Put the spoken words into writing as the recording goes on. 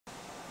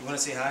You want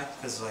to say hi?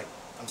 Because like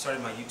I'm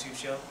starting my YouTube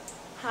show.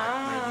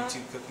 Hi. My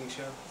YouTube cooking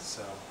show.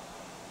 So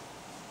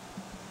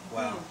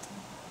wow.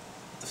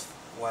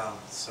 Wow.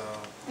 So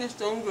It's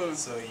so good.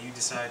 So you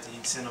decided to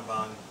eat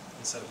Cinnabon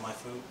instead of my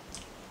food?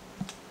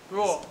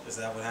 Bro, is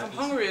that what happens?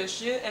 I'm hungry as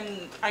shit,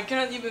 and I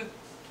cannot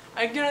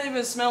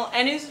even smell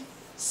any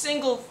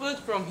single food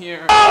from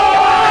here.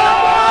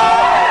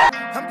 I'm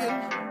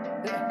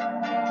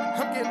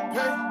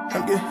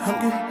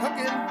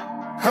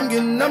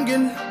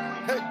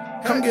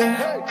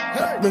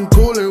been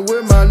coolin'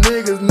 with my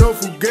niggas, no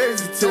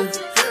fugazi tip.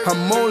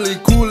 I'm only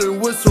coolin'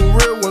 with some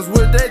real ones,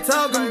 what they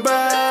talking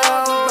about?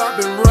 I've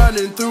been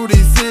running through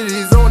these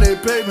cities on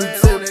that pavement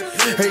tip.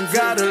 Ain't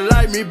gotta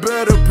like me,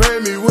 better pay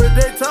me, what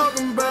they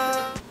talking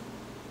about?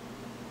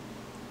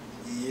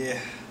 Yeah.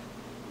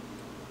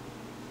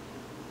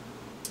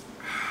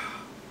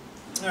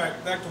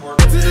 Alright, back to work.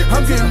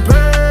 I'm getting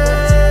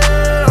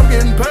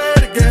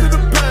paid again.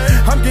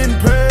 I'm getting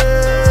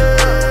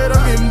paid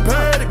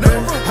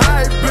again.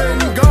 I ain't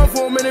been gone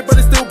for a minute, but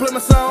they still play my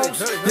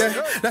songs. Yeah,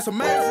 that's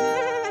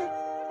amazing.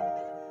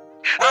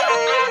 I'ma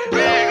go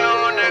big,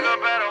 little nigga,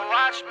 better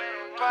watch me.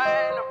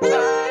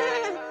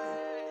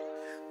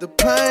 The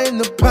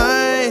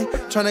pain,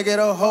 tryna get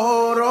a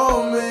hold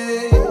on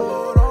me.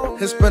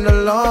 It's been a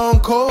long,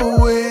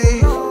 cold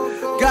week.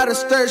 Gotta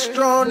stay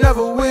strong,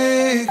 never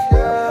weak.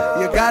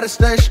 You gotta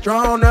stay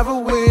strong, never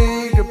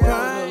weak.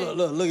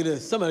 Look at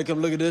this. Somebody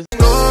come look at this.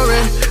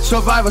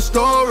 Survivor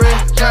story.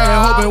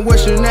 Praying, hoping,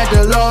 wishing that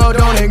the Lord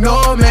don't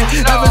ignore me.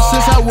 Ever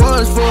since I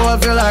was 4, I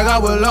feel like I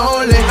was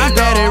lonely.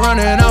 Daddy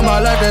running out my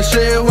life, that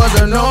shit was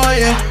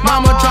annoying.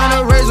 Mama trying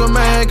to raise a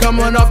man,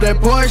 coming off that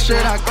poor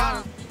shit. I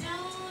got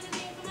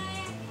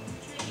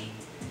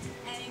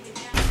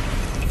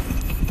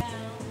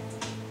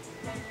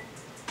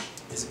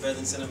Is it better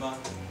than Cinnabon?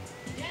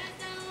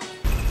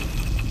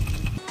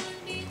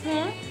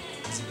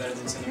 Is it better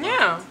than Cinnabon?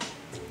 Yeah,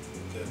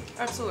 Good.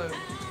 absolutely.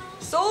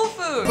 Soul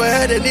food. I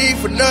had a need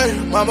for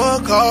nothing,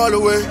 mama call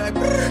away.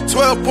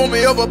 12 pull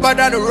me over, back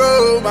down the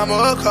road,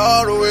 mama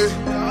call away.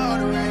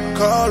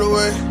 Call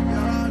away,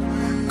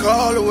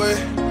 call away,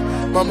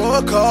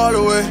 mama call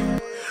away,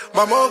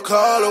 mama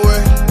call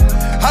away.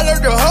 I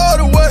learned the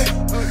hard way,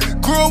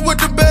 grew up with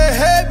the bad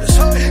habits.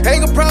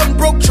 Ain't a problem,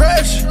 broke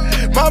trash.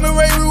 Mama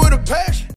raised me with a passion.